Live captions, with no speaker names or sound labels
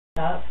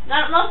I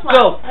don't know this one.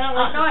 Go. I don't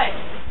know it.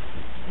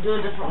 Do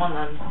a different one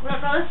then. We don't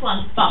know this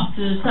one. Stop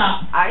to the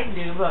top. I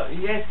do, but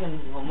you guys can.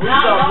 When we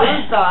I don't know go it.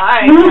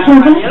 inside,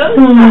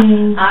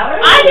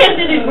 I have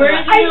to do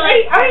words.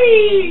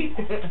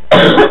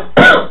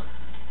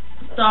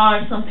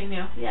 Start something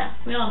new. Yeah,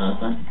 we all know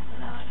this one.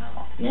 No, I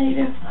don't. Yeah, you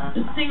do.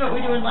 Just sing what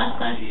we were doing last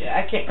time. Yeah,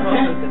 I can't come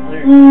up with good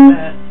lyrics like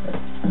that.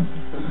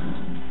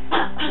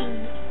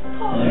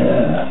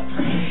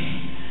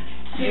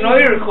 You know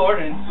you're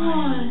recording.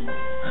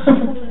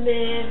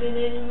 Living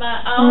in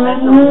my own.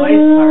 That's the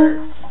voice part.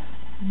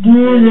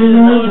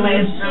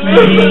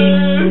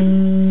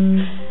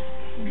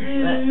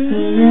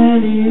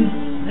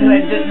 And I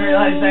didn't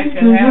realize that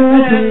could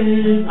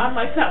happen. I'm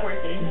like, not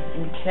working.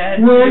 Catch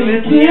you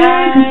in the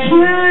eye.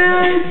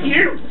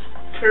 You're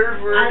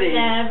perverted. I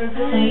never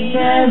believed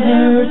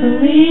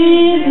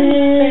in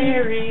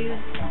fairies.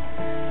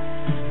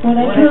 What I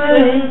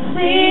couldn't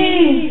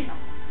see.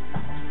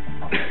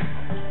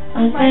 I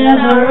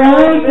never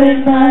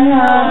opened my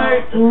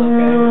heart to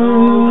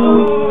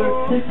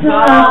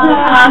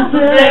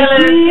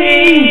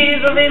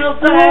possibilities of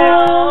innocence.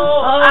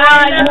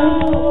 I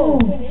know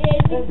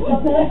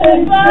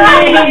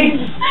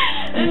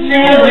and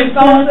never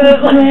felt this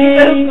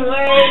way.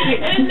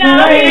 And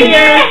now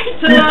here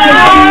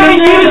tonight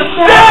you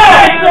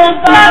start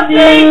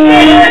something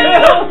new.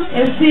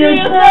 It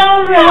feels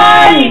so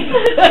right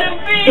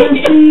to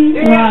be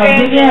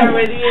here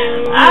with you.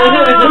 I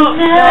don't know.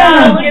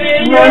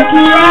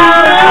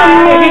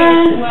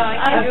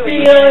 I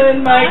feel it in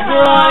my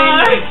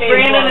groin.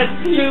 Brandon, it's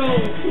too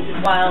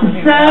wild.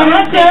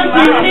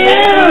 Something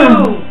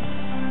new.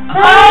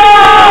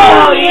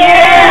 Oh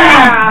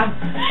yeah!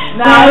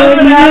 Now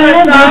another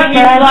song is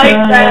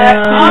like that.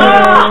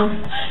 Oh,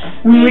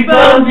 we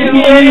both do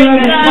it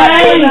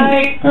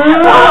tonight.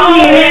 Oh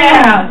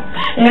yeah!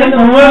 And the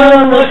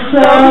world looks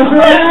so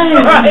brighter,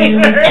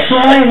 brighter,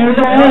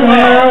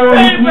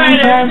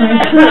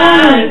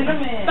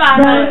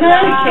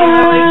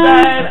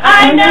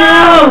 I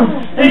know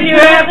that you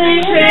have to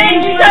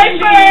change, I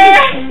swear.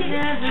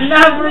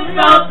 Never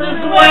felt this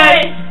way.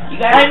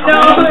 I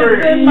know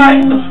it's in my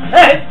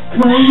blood. To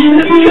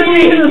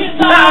be the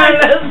start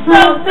of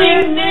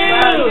something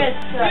new.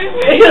 You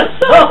feel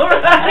so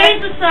right.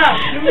 To be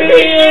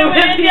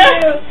with you.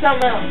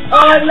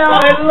 Oh no,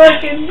 I look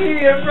into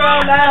your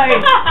brown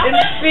eyes and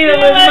feel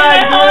in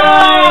my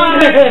groin.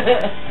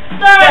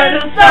 Start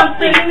of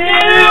something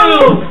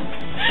new.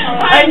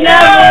 I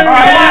never knew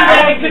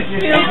I could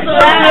feel so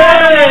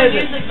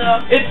good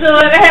until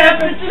it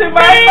happened to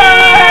my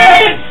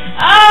mind.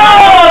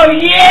 Oh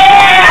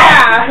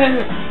yeah!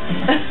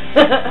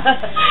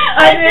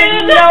 I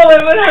didn't know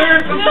it would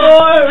hurt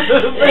before,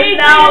 but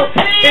now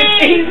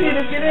it's easy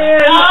to get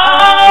in.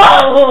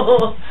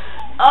 Oh!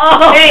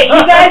 Oh! Hey,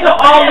 you guys will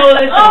all know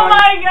this one. Oh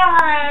my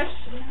gosh!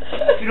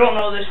 If you don't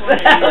know this one,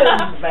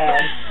 it's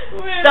bad.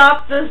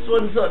 Stop this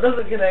one so it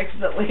doesn't get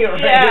accidentally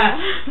erased. Yeah.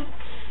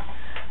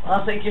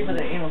 Well, thank you for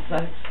the anal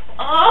sex.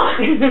 Oh!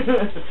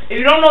 If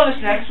you don't know this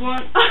next one,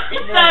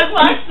 it's not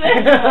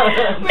classic.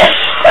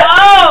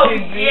 Oh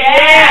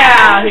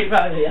yeah! He'd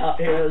probably be out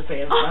here with his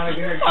pants on.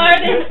 We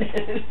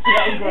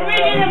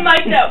need to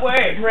mic that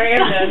word,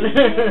 Brandon.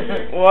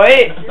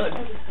 What?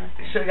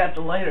 Should have got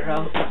the lighter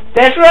out.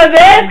 That's what I was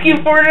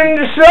asking for in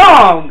the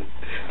song.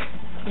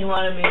 He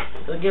wanted me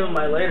to give him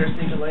my lighter so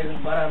he could light his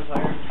butt on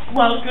fire.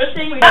 Well, good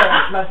thing we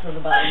don't mess with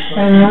the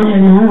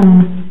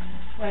bottom.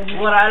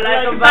 What I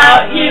like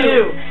about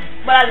you.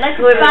 What I like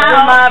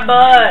about my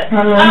butt.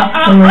 What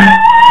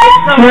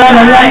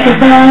I like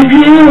about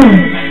you.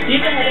 You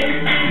can hit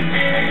it.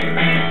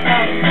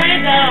 Turn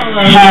it down.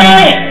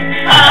 Hey!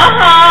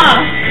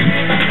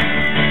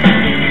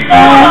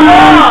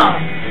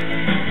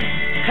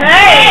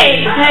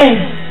 Hey! Hey!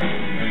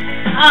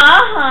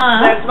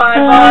 That's my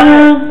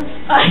butt.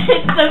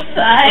 It's so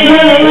tight.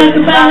 What I like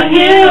about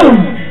you.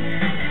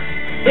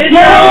 It's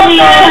so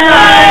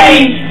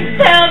tight.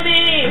 Tell me.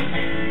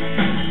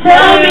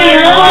 Tell me,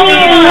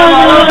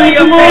 all over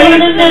your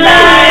face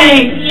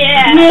tonight.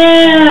 Yeah.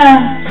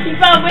 Yeah. Keep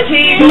on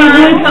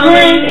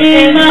whispering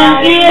in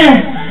my ear.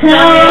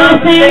 Tell me all the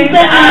things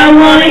that I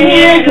want to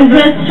hear, 'cause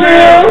it's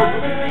true.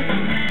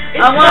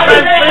 I want to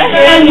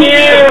listen to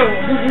you.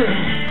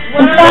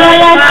 What I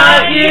like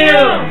about you.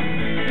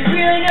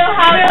 You really know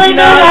how to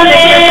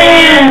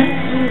dance.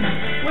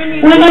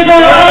 When you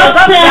go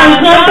uptown,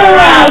 jump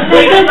around,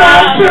 think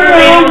about your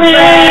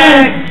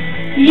romance.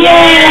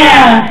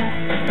 Yeah.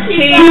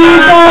 Keep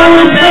on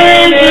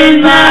whispering in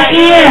my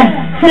ear.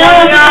 Tell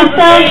me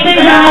something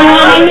I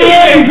want to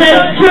hear. Is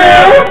it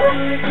true?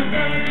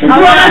 It's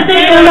what I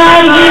think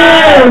about you.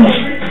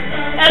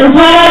 It's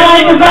what I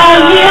like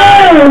about you.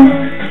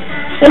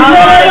 It's what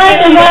I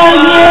like about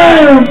you.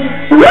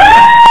 Woo!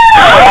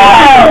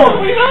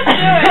 We both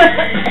do it.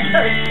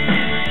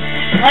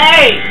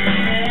 Hey!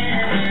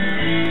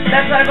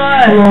 That's my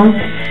butt. Hello?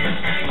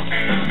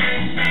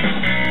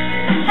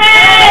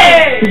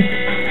 Hey!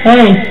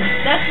 Hey!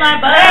 That's my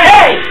butt.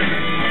 Hey!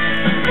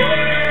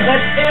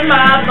 That's in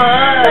my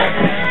butt.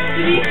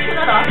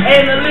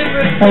 And the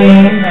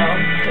lubricant.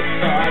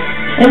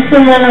 It's a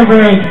little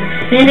break.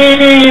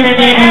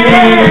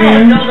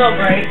 No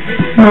break.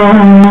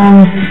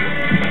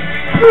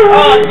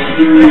 Oh, dude,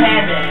 you could have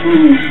had that.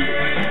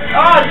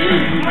 Oh,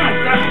 dude, come on,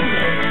 stop doing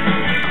that.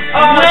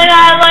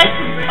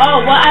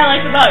 What I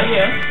like about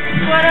you.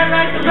 What I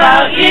like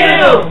about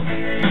you.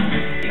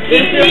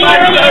 Keep me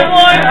really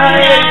warm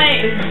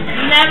tonight.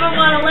 Never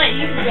want to let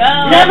you go.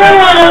 Never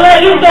want to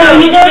let you go.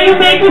 You know you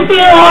make me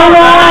feel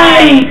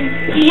alright.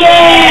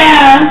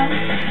 Yeah.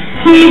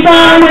 Keep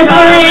on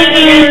whispering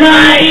in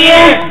my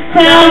ear.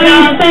 Tell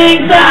me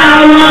things that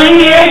I want to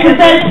hear. 'Cause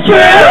that's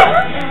true.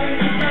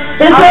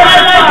 That's what I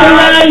like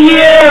about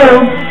you.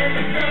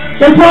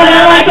 That's what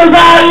I like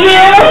about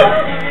you.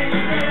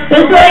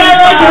 That's what I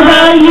like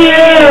about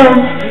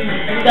you.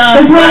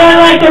 That's what I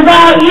like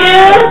about you.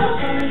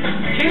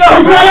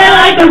 That's what I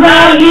like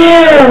about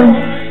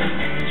you.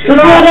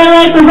 That's what I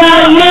like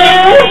about you.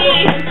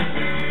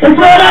 That's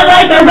what I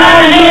like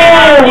about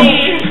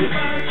you.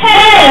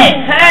 Hey!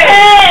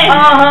 Hey!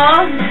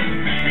 Uh-huh.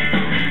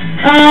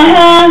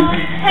 Uh-huh.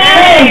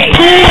 Hey!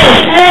 Hey!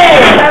 Hey!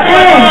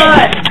 Hey!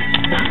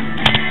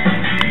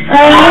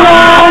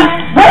 Uh-huh.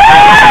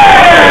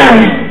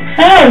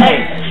 Hey!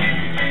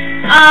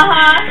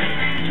 Uh-huh.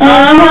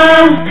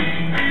 Uh-huh.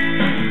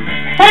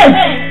 Hey!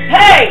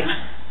 Hey!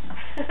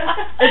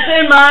 It's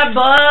in my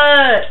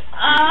butt.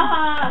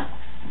 Uh-huh.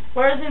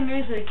 Where's the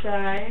music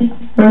guy?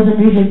 Where's the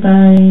music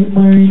by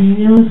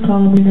Marino's Call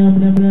Me Now,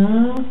 blah,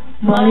 blah.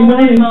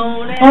 Money.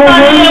 Oh,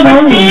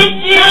 Money.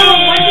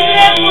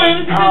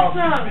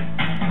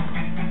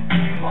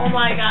 Oh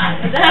my God.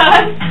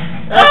 That's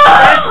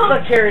the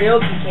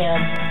karaoke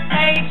camp.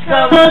 Hey,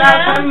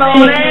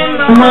 Moaning.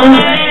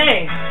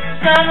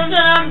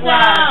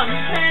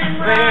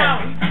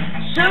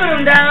 Shoot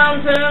 'em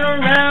down, turn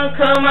around,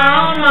 come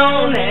on,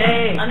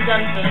 moaning. I'm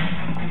done for this.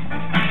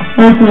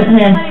 What's it?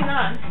 Hey. Hang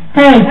on.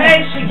 Hey.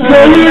 Hey, she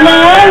Baby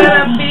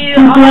love, feel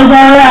it feels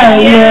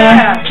alright,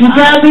 yeah. You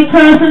got me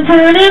tossing,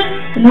 turning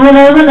in the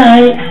middle of the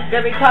night.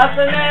 Got me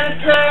tossing and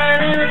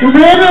turning. In the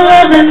middle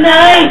of the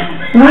night,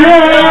 we're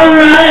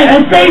alright.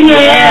 I say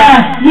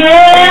yeah,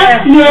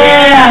 yeah,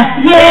 yeah,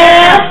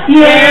 yeah,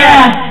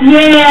 yeah,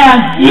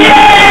 yeah,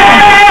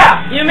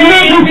 yeah. You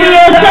make me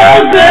feel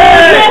so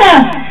good,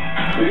 yeah.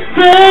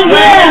 Good,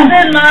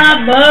 yeah. In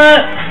my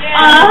butt.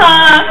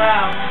 Uh-huh.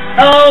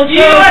 Oh,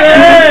 You so are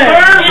good.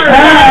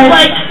 Right.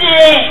 like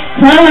shit.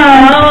 Come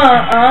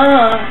on.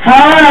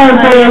 Oh,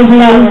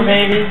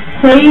 baby.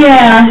 Say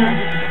yeah.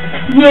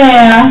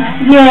 Yeah,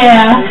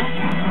 yeah.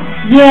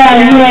 Yeah,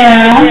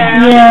 yeah,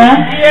 yeah.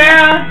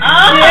 Yeah.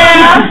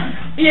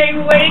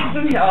 You wake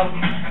me up.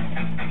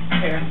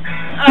 Here.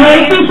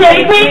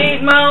 Shake me.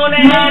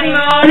 Moaning.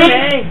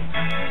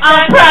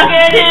 I'm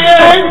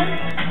practicing.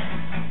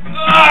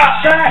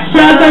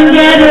 Shop and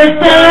get it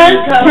done.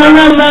 Come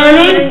on,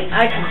 money.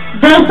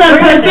 Don't stop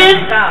cooking.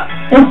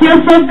 It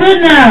feels so good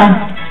now.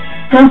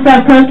 Don't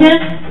stop cooking.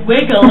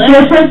 Wiggle It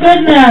feels so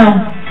good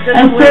now.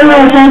 I say,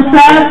 well, don't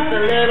stop.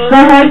 Go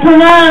ahead,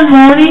 come on,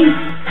 Moni.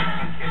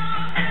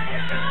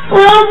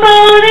 Well,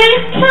 Moni,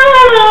 come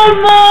on,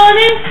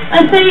 Moni.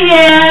 I say,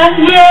 yeah,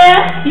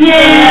 yeah,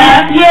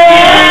 yeah,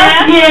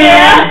 yeah,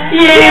 yeah,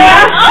 yeah,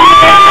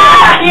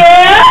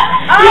 yeah.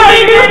 You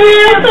make me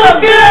feel so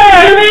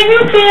good. You make me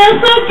feel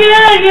so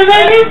good. You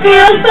make me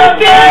feel so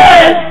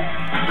good.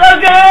 So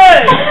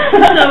good.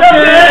 So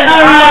good.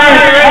 All right,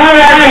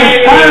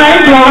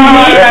 Moni.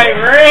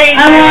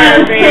 I want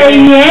to say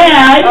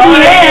yeah, I love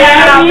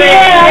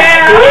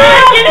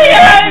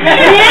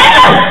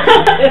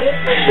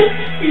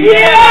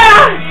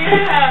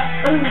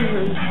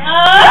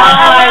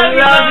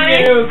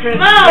you,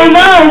 Christine.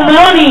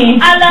 Moni.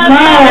 I love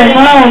you,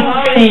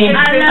 Moni.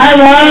 I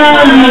love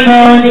you,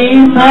 Moni.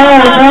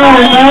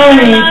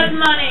 Moni.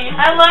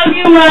 I love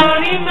you,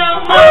 Moni.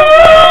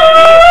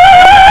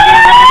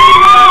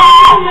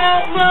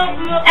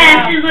 And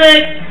she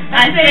looks, I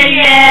say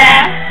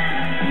yeah.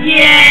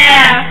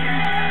 Yeah.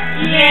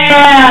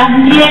 Yeah.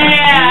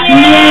 Yeah.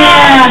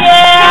 Yeah.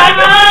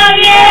 Oh,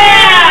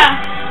 yeah.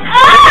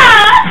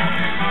 Ah!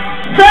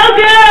 So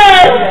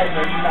good.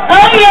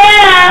 Oh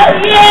yeah.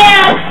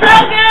 Yeah. So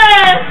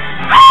good.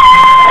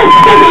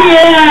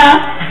 Yeah.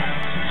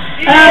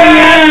 Oh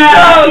yeah.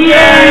 Oh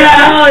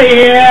Yeah. oh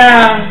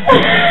yeah.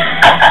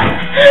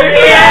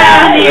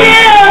 Yeah.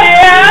 Yeah.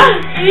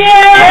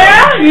 Yeah.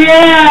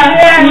 Yeah.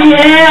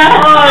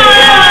 Yeah. Oh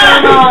yeah.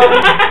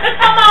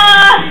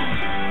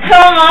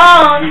 Come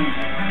on.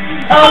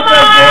 Oh, so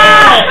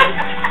good.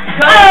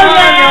 Come on,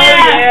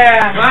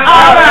 yeah.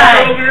 All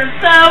right.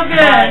 So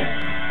good.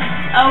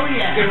 Oh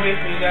yeah. Good wait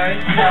for you guys.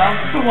 No.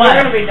 What?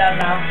 We're gonna be done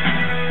now.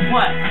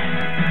 What?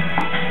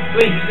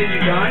 Wait, you said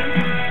you're done?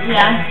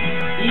 Yeah.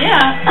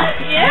 Yeah.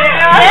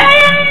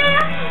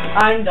 Yeah.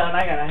 I'm done.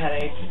 I got a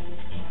headache.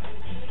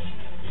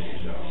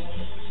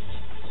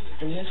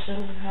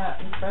 Mission hot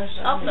and fresh.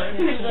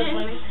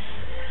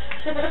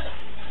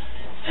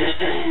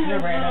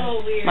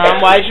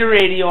 Mom, why is your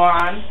radio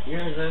on?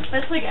 Yours is.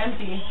 It's like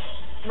empty.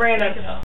 Random.